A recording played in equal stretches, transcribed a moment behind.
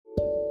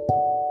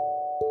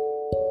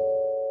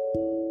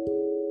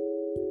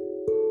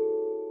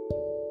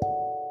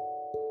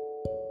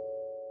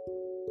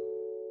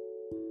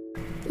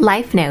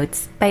Life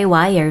Notes by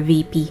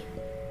YRVP.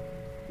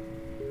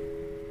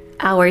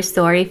 Our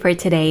story for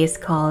today is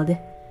called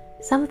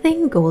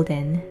Something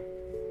Golden.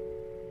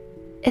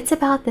 It's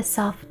about the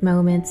soft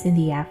moments in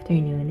the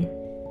afternoon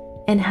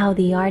and how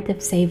the art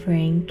of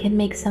savoring can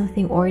make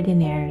something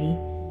ordinary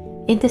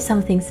into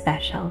something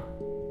special.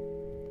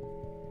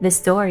 The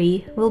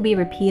story will be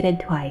repeated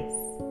twice.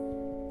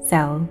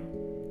 So,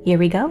 here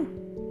we go.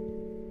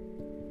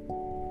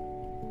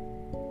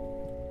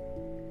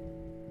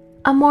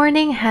 A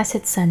morning has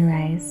its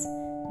sunrise,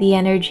 the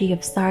energy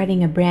of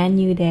starting a brand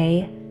new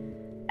day,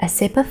 a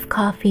sip of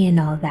coffee and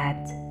all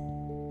that.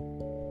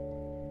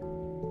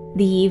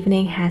 The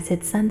evening has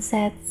its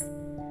sunsets,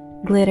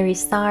 glittery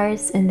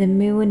stars and the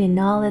moon in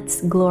all its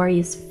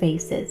glorious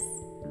phases.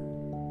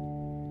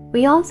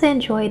 We also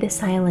enjoy the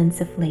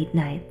silence of late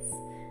nights,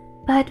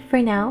 but for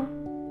now,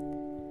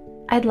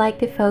 I'd like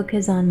to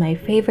focus on my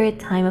favorite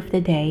time of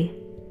the day,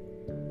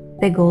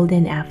 the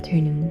golden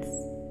afternoons,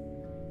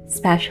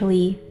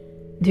 especially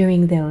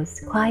during those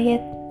quiet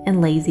and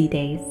lazy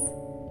days.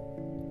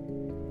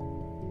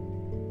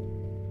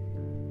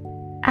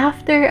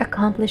 After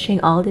accomplishing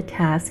all the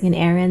tasks and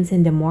errands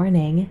in the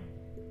morning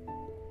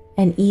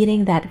and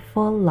eating that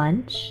full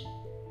lunch,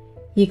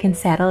 you can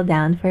settle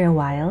down for a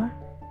while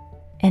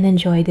and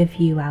enjoy the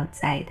view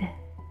outside,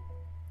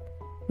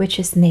 which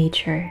is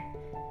nature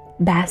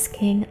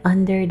basking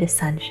under the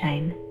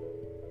sunshine.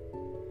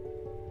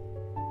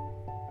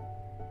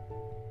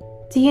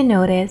 Do you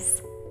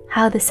notice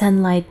how the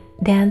sunlight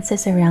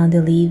dances around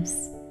the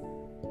leaves,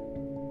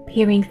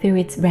 peering through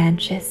its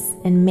branches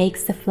and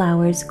makes the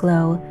flowers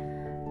glow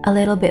a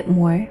little bit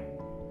more?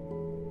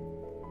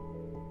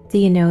 Do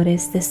you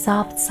notice the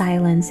soft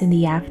silence in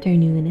the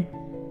afternoon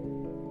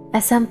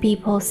as some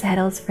people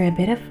settles for a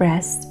bit of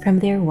rest from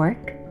their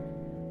work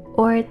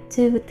or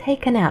to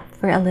take a nap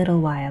for a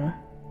little while?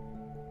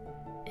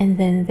 And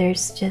then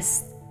there's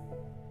just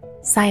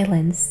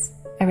silence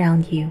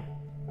around you.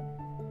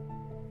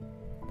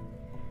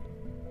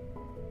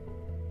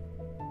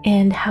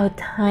 And how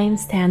time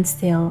stands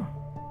still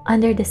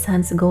under the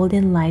sun's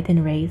golden light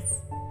and rays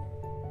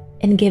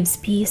and gives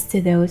peace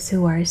to those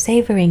who are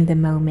savoring the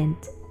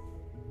moment.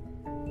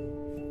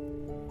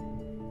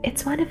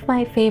 It's one of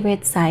my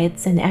favorite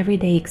sights and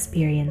everyday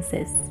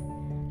experiences.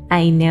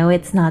 I know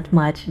it's not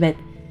much, but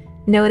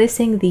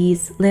noticing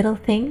these little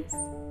things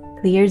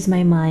clears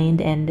my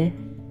mind and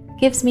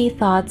gives me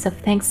thoughts of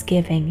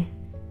thanksgiving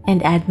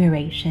and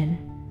admiration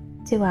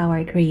to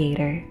our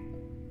Creator.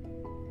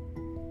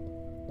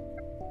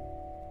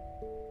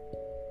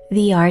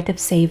 The art of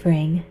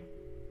savoring,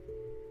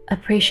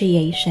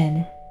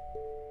 appreciation,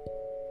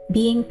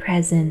 being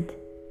present,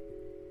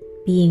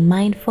 being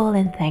mindful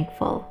and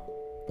thankful.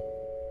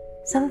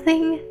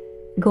 Something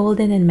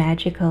golden and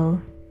magical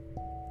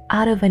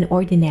out of an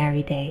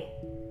ordinary day.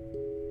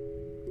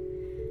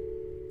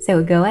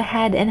 So go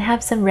ahead and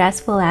have some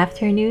restful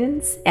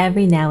afternoons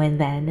every now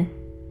and then.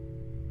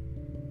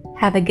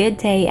 Have a good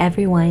day,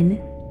 everyone.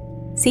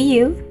 See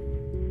you!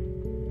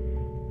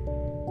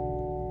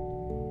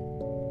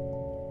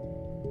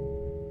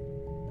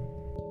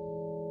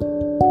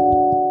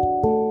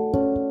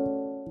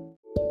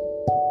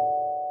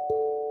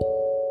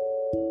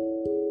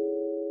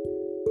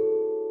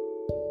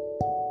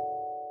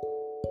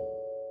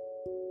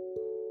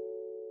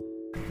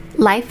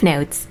 Life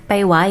Notes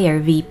by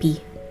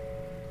YRVP.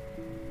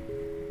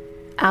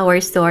 Our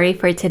story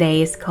for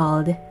today is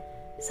called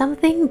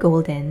Something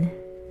Golden.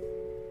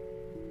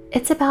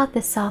 It's about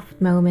the soft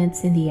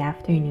moments in the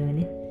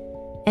afternoon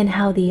and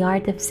how the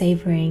art of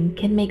savoring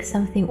can make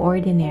something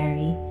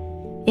ordinary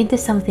into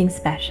something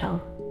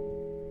special.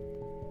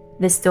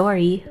 The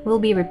story will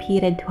be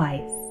repeated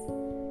twice.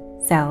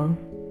 So,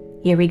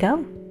 here we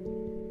go.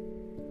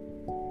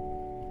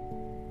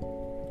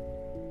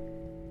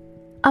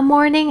 A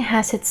morning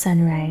has its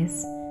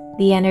sunrise,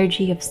 the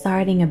energy of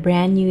starting a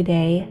brand new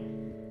day,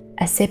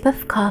 a sip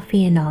of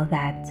coffee and all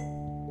that.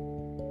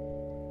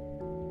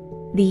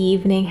 The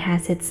evening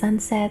has its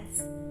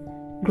sunsets,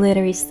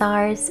 glittery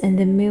stars and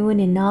the moon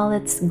in all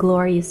its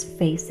glorious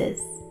phases.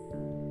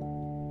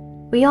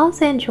 We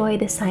also enjoy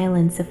the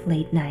silence of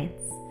late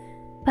nights,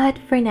 but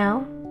for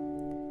now,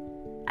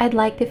 I'd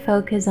like to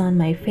focus on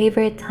my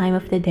favorite time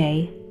of the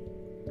day,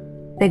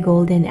 the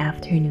golden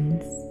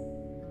afternoons,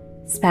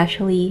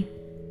 especially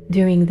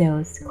during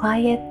those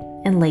quiet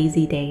and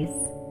lazy days.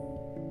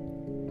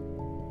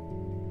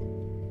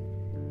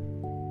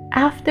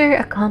 After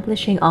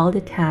accomplishing all the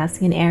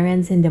tasks and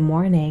errands in the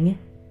morning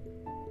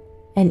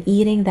and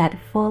eating that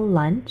full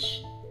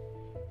lunch,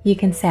 you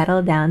can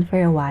settle down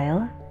for a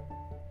while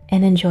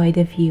and enjoy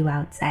the view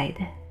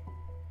outside,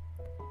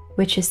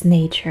 which is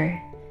nature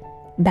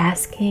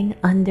basking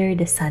under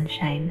the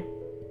sunshine.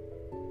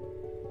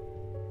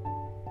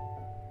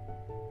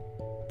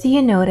 Do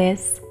you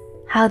notice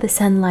how the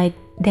sunlight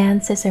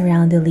dances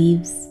around the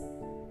leaves,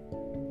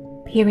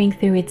 peering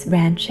through its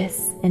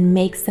branches and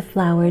makes the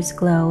flowers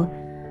glow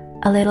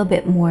a little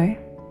bit more?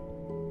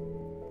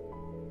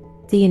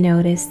 Do you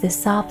notice the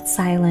soft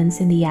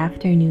silence in the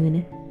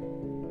afternoon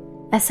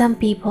as some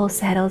people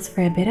settles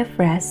for a bit of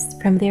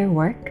rest from their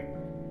work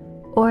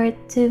or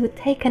to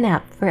take a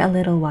nap for a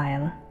little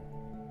while.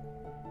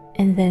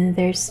 And then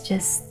there's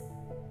just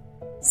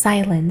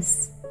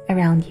silence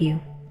around you.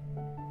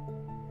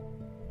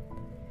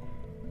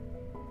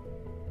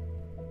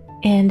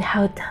 And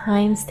how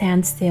time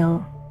stands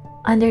still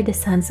under the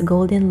sun's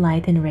golden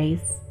light and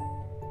rays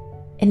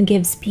and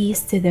gives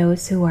peace to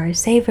those who are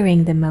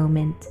savoring the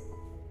moment.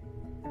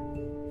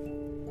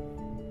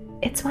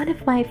 It's one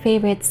of my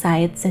favorite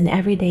sights and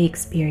everyday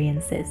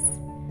experiences.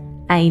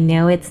 I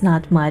know it's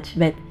not much,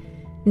 but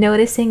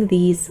noticing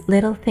these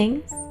little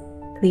things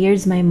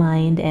clears my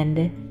mind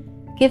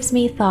and gives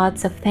me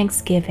thoughts of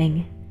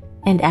thanksgiving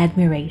and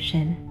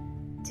admiration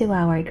to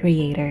our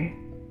Creator.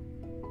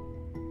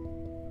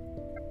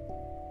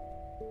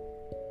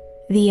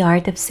 The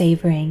art of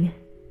savoring,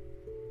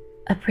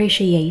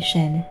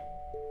 appreciation,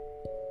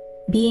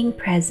 being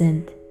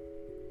present,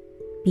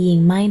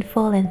 being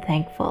mindful and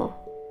thankful.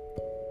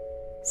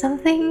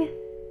 Something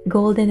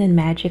golden and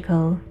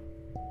magical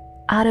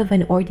out of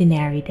an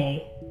ordinary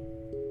day.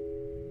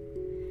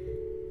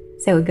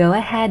 So go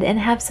ahead and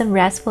have some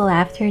restful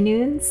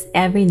afternoons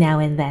every now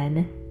and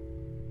then.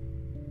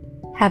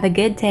 Have a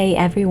good day,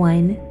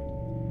 everyone.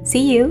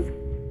 See you!